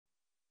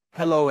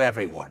Hello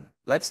everyone.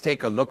 Let's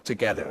take a look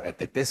together at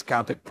the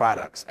discounted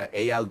products at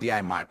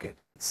Aldi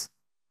markets.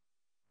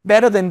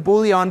 Better than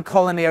Bouillon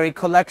Culinary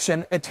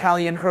Collection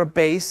Italian Herb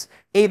Base,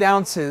 8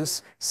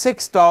 ounces,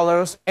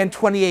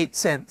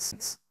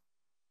 $6.28.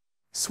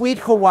 Sweet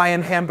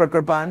Hawaiian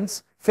Hamburger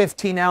Buns,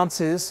 15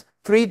 ounces,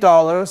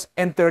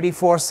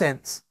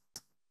 $3.34.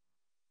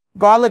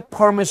 Garlic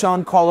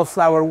Parmesan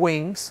Cauliflower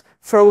Wings,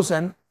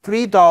 frozen,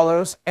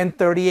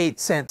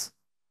 $3.38.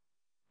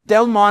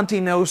 Del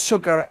Monte No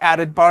Sugar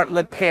Added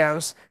Bartlett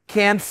Pears,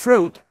 canned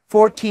fruit,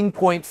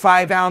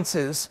 14.5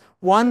 ounces,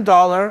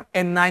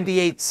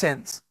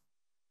 $1.98.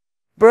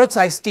 Bird's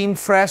Eye Steamed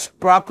Fresh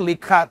Broccoli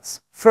Cuts,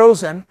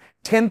 frozen,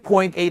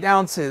 10.8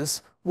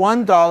 ounces,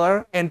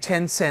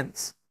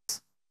 $1.10.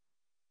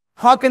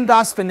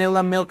 Haagen-Dazs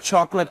Vanilla Milk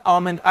Chocolate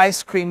Almond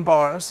Ice Cream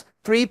Bars,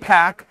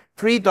 3-pack,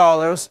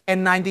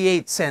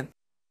 $3.98.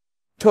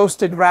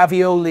 Toasted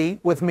ravioli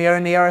with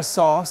marinara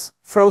sauce,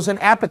 frozen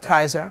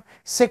appetizer,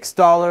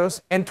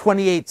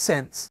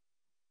 $6.28.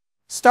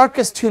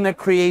 Starkest Tuna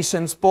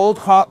Creations Bold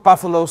Hot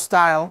Buffalo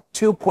Style,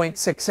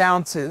 2.6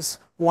 ounces,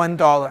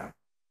 $1.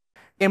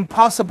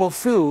 Impossible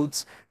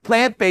Foods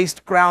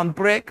Plant-Based Ground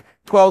Brick,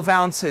 12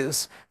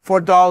 ounces,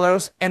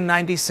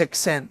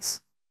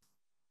 $4.96.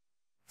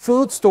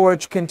 Food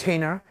Storage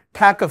Container,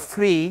 pack of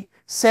 3,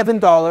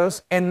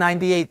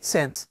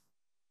 $7.98.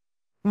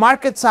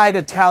 Market Side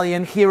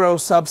Italian Hero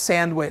Sub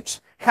Sandwich,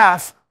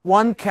 half,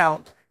 1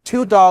 count,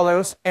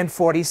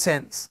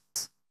 $2.40.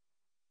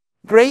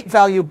 Great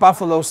Value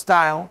Buffalo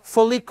Style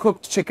Fully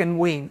Cooked Chicken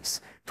Wings,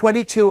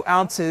 22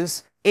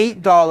 ounces,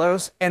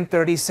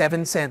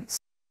 $8.37.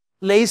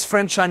 Lay's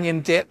French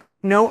Onion Dip,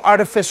 no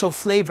artificial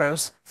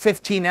flavors,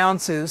 15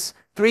 ounces,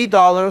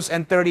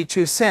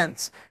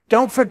 $3.32.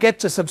 Don't forget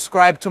to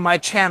subscribe to my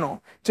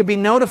channel to be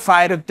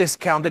notified of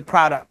discounted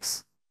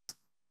products.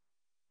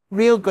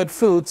 Real Good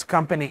Foods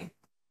Company.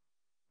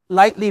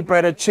 Lightly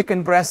breaded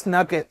chicken breast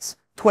nuggets,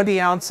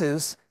 20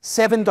 ounces,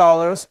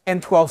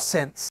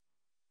 $7.12.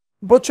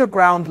 Butcher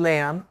ground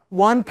lamb,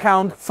 1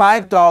 pound,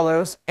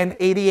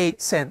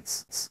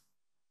 $5.88.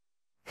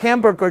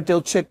 Hamburger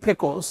dill chick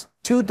pickles,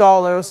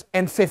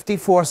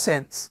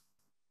 $2.54.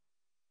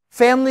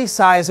 Family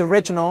size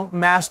original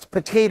mashed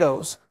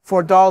potatoes,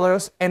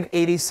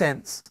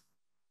 $4.80.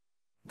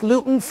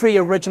 Gluten-free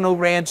original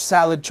ranch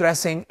salad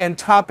dressing and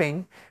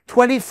topping,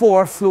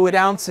 24 fluid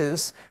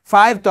ounces,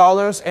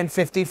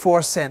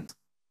 $5.54.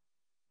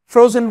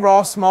 Frozen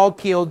raw small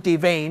peeled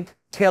deveined,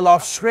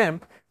 tail-off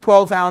shrimp,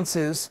 12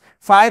 ounces,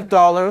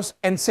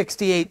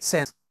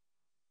 $5.68.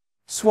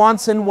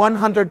 Swanson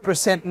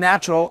 100%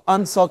 natural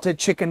unsalted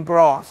chicken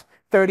broth,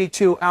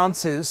 32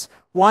 ounces,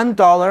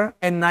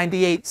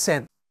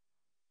 $1.98.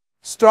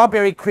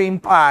 Strawberry cream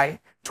pie,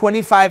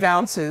 25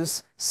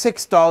 ounces,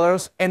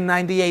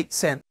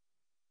 $6.98.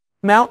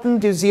 Mountain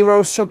Dew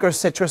Zero Sugar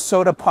Citrus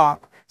Soda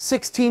Pop,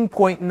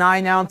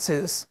 16.9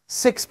 ounces,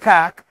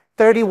 6-pack,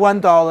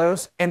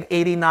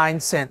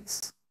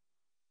 $31.89.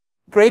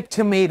 Grape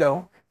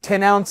tomato,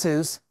 10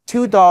 ounces,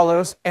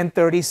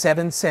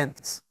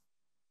 $2.37.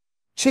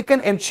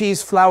 Chicken and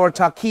cheese flour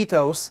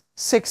taquitos,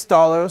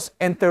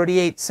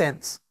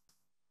 $6.38.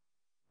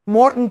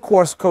 Morton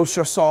Coarse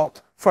Kosher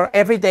Salt for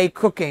everyday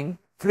cooking,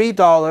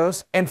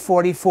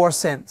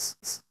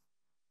 $3.44.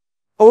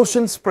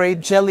 Ocean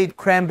Sprayed Jellied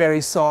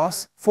Cranberry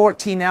Sauce,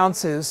 14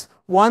 ounces,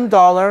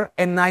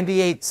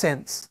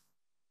 $1.98.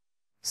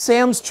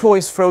 Sam's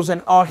Choice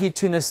Frozen Ahi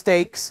Tuna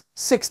Steaks,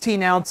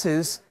 16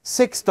 ounces,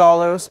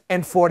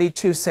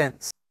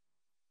 $6.42.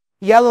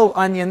 Yellow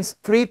onions,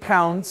 3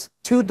 pounds,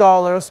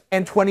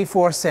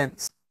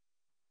 $2.24.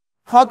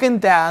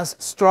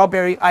 Haagen-Dazs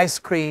Strawberry Ice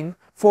Cream,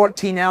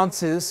 14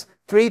 ounces,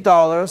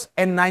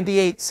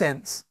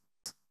 $3.98.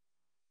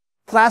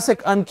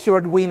 Classic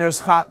Uncured Wieners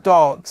Hot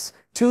Dogs,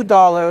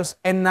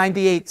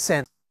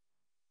 $2.98.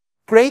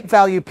 Great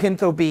Value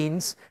Pinto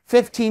Beans,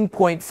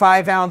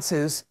 15.5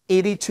 ounces,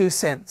 82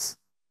 cents.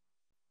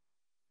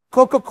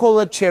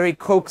 Coca-Cola Cherry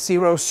Coke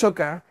Zero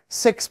Sugar,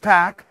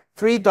 6-pack,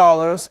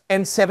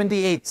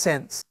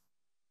 $3.78.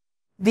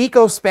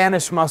 Vico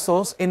Spanish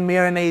Mussels in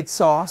Marinade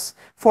Sauce,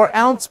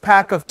 4-ounce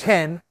pack of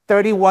 10,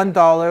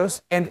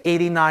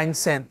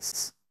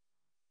 $31.89.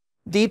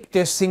 Deep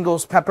Dish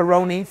Singles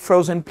Pepperoni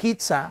Frozen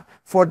Pizza,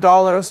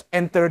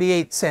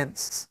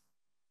 $4.38.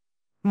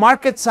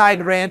 Market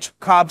Side Ranch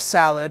Cobb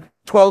Salad,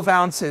 12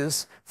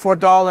 ounces,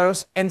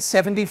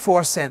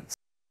 $4.74.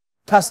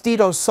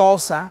 Tostitos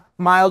Salsa,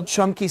 Mild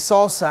Chunky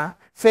Salsa,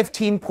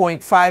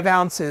 15.5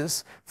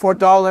 ounces,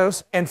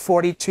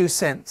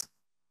 $4.42.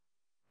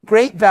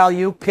 Great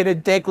Value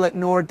Pitted Deglet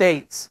Noor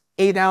Dates,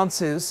 8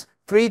 ounces,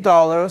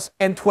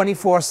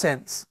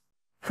 $3.24.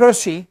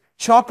 Hershey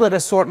Chocolate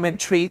Assortment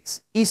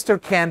Treats, Easter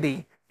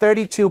Candy,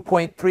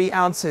 32.3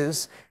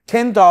 ounces,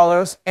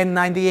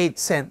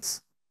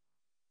 $10.98.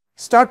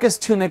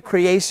 Starkest Tuna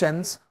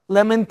Creations,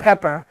 Lemon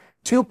Pepper,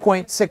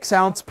 2.6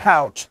 ounce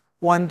pouch,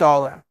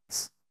 $1.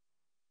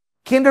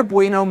 Kinder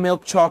Bueno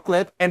Milk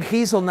Chocolate and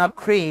Hazelnut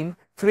Cream,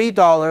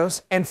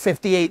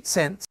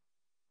 $3.58.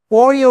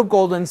 Oreo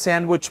Golden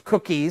Sandwich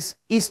Cookies,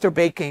 Easter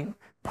Baking,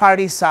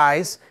 party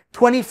size,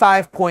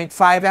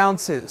 25.5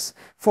 ounces,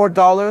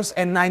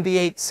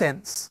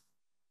 $4.98.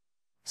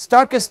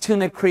 Starkest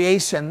Tuna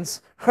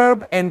Creations,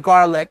 herb and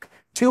garlic,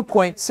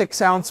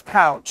 2.6-ounce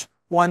pouch,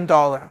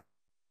 $1.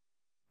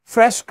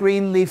 Fresh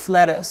green leaf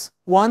lettuce,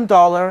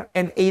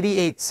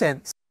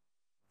 $1.88.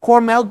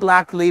 Hormel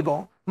Black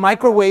Label,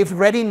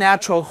 microwave-ready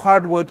natural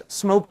hardwood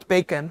smoked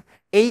bacon,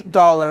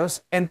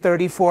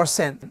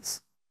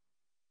 $8.34.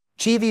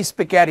 GV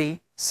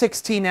Spaghetti,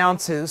 16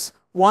 ounces,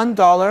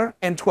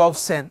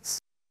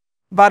 $1.12.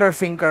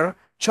 Butterfinger,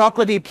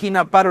 chocolatey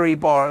peanut buttery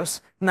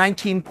bars,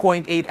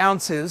 19.8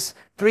 ounces,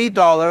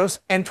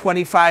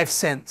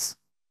 $3.25.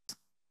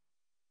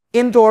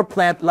 Indoor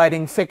plant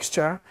lighting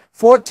fixture,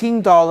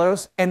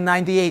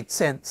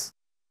 $14.98.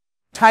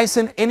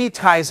 Tyson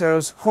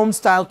Anytizers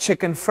Homestyle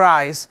Chicken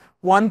Fries,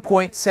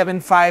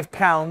 1.75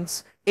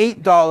 pounds,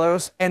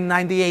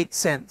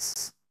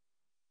 $8.98.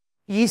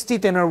 Yeasty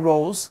Dinner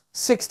Rolls,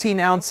 16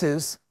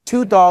 ounces,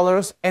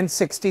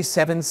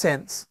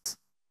 $2.67.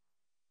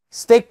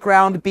 Steak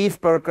Ground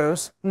Beef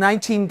Burgers,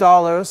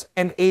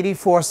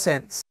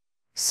 $19.84.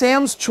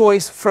 Sam's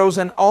Choice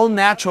Frozen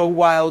All-Natural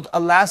Wild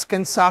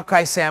Alaskan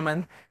Sockeye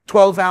Salmon,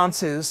 12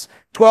 ounces,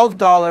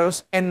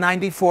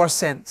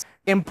 $12.94.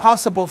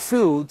 Impossible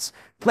Foods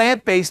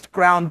Plant-Based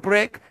Ground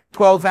Brick,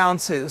 12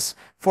 ounces,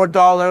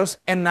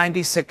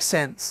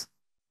 $4.96.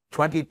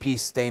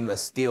 20-piece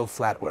stainless steel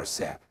flatware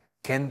set,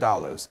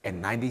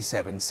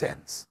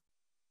 $10.97.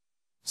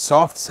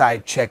 Soft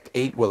side checked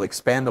 8-wheel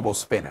expandable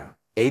spinner,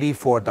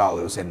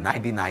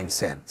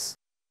 $84.99.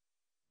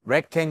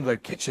 Rectangular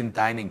kitchen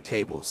dining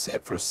table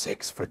set for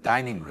 6 for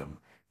dining room,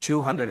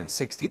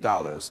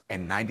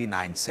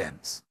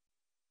 $260.99.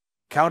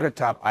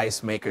 Countertop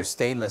ice maker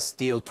stainless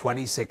steel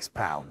 26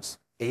 pounds,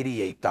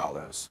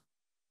 $88.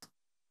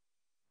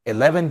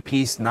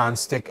 11-piece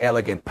non-stick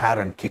elegant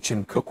pattern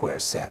kitchen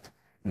cookware set,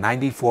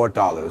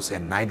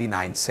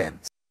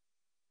 $94.99.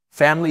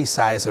 Family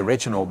size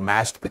original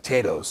mashed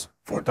potatoes,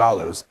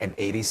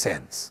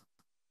 $4.80.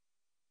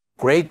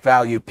 Great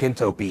value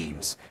pinto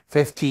beans,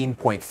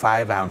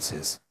 15.5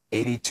 ounces,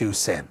 82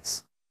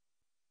 cents.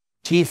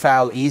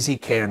 Tefal Easy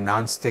Care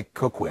non-stick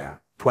cookware,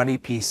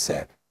 20-piece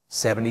set,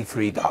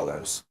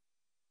 $73.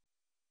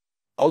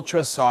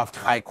 Ultra soft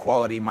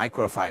high-quality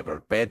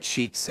microfiber bed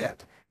sheet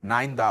set,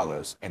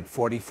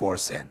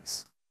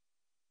 $9.44.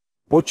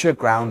 Butcher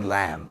ground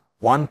lamb,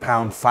 1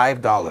 pound,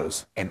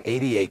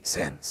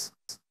 $5.88.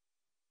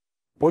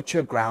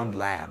 Butcher ground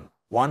lamb,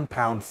 1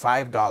 pound,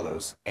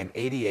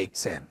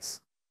 $5.88.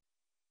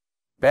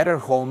 Better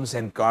Homes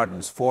and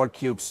Gardens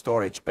 4-cube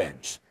storage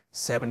bench,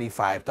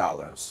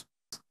 $75.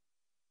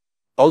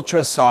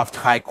 Ultra soft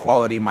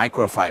high-quality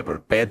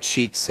microfiber bed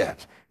sheet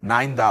set,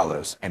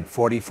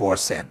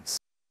 $9.44.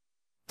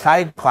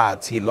 Tide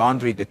Pods He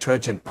Laundry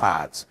Detergent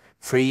Pods,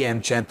 free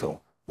and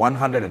gentle,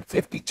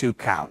 152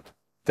 count,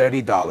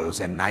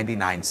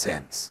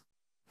 $30.99.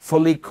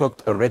 Fully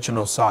cooked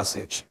original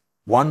sausage,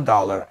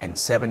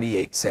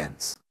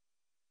 $1.78.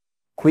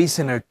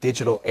 Cuisinart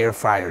Digital Air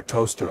Fryer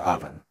Toaster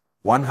Oven,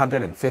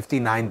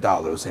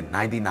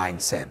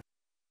 $159.99.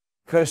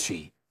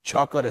 Hershey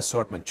Chocolate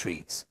Assortment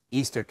Treats,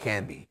 Easter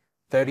Candy,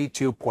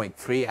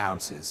 32.3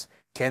 ounces,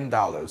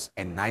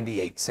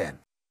 $10.98.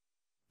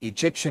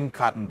 Egyptian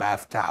Cotton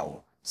Bath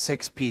Towel,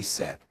 6-piece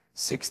set,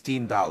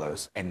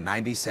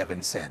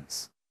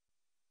 $16.97.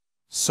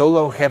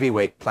 Solo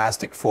Heavyweight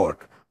Plastic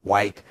Fork,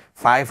 white,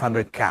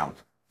 500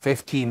 count,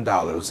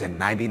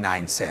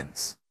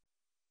 $15.99.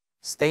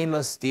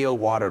 Stainless Steel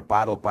Water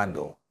Bottle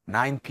Bundle,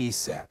 9-piece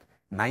set,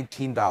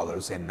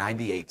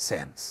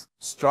 $19.98.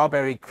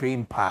 Strawberry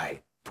Cream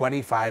Pie,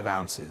 25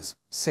 ounces,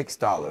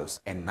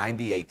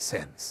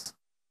 $6.98.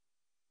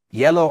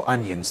 Yellow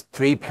Onions,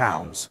 3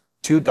 pounds,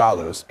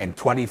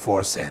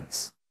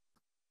 $2.24.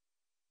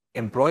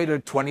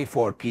 Embroidered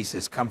 24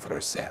 pieces comforter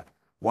set,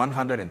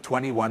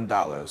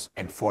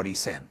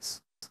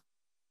 $121.40.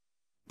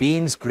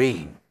 Beans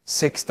Green,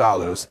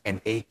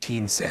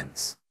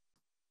 $6.18.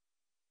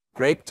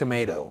 Grape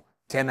Tomato,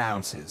 10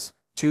 ounces,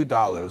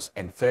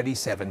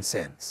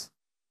 $2.37.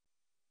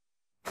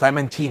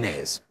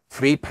 Clementines,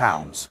 3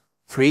 pounds,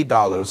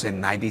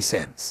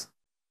 $3.90.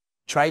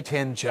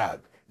 Triton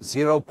Jug,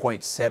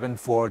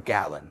 0.74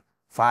 gallon,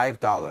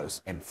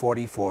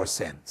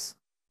 $5.44.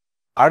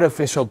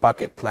 Artificial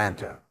Bucket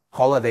Planter,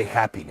 Holiday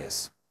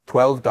Happiness,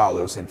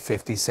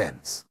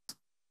 $12.50.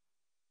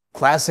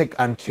 Classic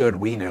Uncured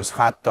Wieners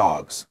Hot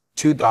Dogs,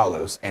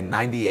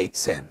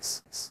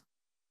 $2.98.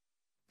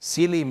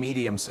 Sealy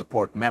Medium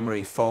Support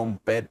Memory Foam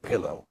Bed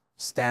Pillow,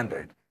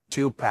 Standard,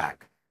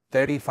 2-pack,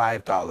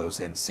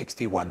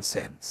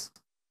 $35.61.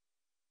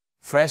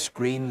 Fresh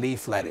Green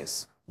Leaf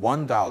Lettuce,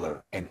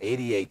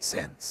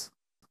 $1.88.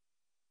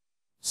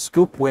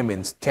 Scoop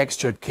Women's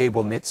Textured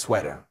Cable Knit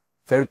Sweater,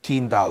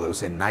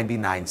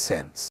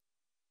 $13.99.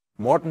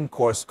 Morton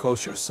Coarse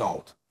Kosher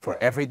Salt, for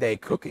everyday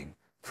cooking,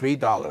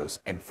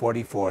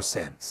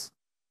 $3.44.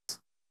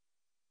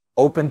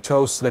 Open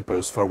Toe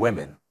Slippers for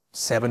Women,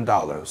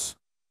 $7.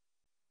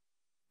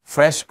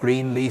 Fresh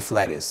Green Leaf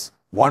Lettuce,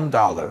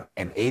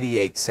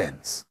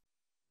 $1.88.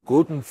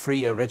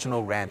 Gluten-free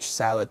original ranch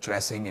salad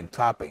dressing and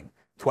topping,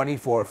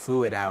 24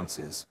 fluid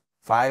ounces,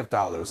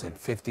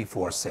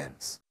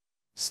 $5.54.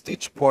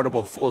 Stitch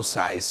portable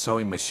full-size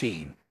sewing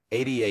machine,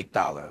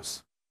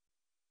 $88.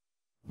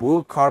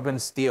 Bull carbon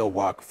steel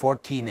wok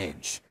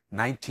 14-inch,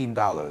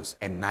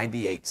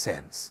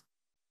 $19.98.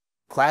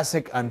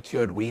 Classic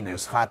uncured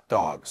wieners hot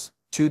dogs,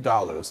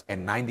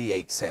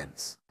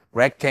 $2.98.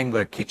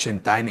 Rectangular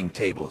kitchen dining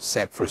table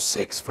set for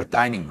 6 for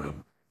dining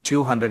room,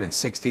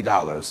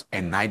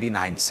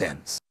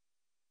 $260.99.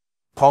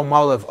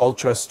 Palmolive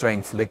Ultra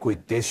Strength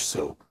Liquid Dish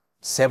Soap,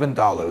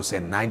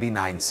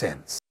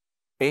 $7.99.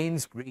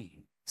 Baines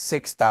Green,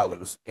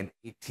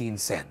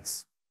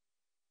 $6.18.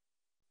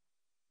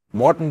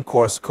 Morton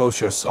Coarse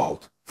Kosher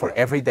Salt, for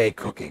everyday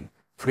cooking,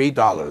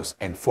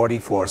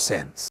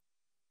 $3.44.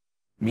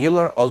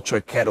 Mueller Ultra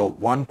Kettle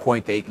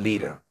 1.8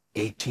 liter,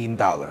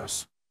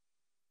 $18.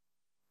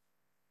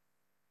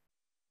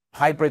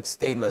 Hybrid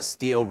Stainless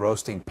Steel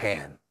Roasting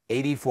Pan,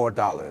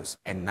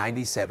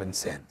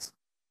 $84.97.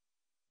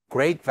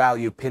 Great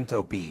Value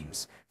Pinto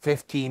Beans,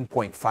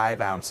 15.5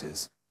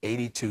 ounces,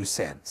 82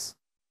 cents.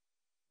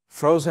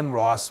 Frozen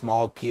Raw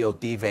Small Peel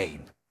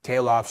Deveined,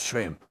 Tail-Off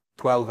Shrimp,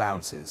 12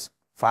 ounces,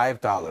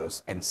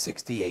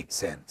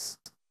 $5.68.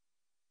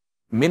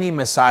 Mini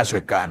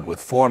Massager Gun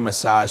with 4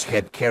 massage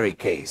head carry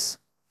case,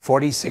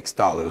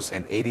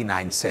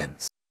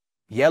 $46.89.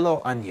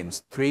 Yellow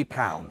Onions 3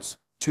 pounds,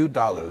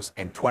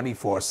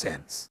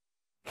 $2.24.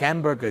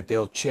 Hamburger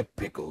Dill Chip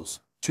Pickles,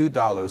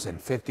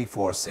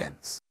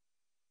 $2.54.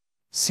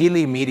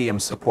 Sealy Medium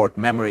Support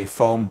Memory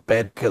Foam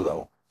Bed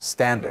Pillow,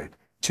 Standard,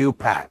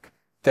 2-pack,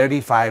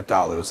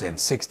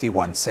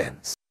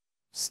 $35.61.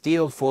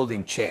 Steel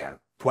Folding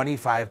Chair,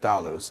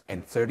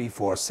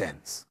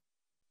 $25.34.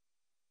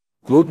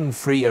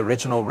 Gluten-free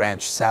Original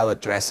Ranch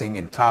Salad Dressing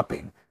and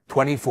Topping,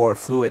 24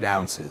 fluid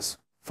ounces,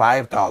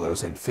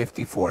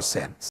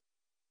 $5.54.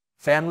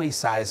 Family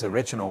Size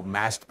Original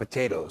Mashed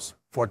Potatoes,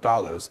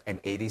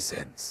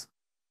 $4.80.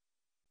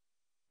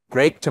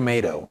 Grape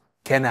Tomato,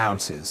 10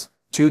 ounces,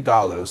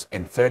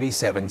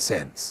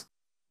 $2.37.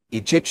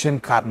 Egyptian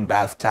Cotton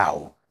Bath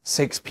Towel,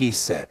 6-piece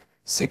set,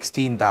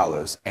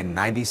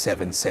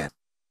 $16.97.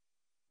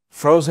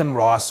 Frozen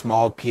Raw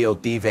Small Peel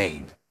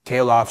Deveined,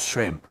 Tail-Off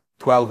Shrimp,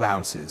 12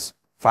 ounces,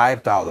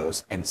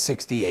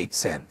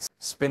 $5.68.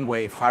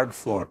 Spinwave Hard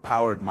Floor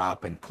Powered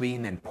Mop and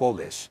Clean and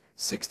Polish,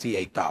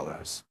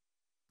 $68.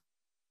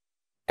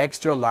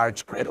 Extra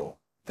Large Griddle,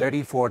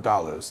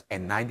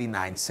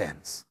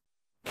 $34.99.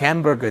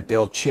 Hamburger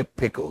Dill Chip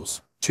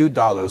Pickles,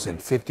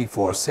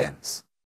 $2.54.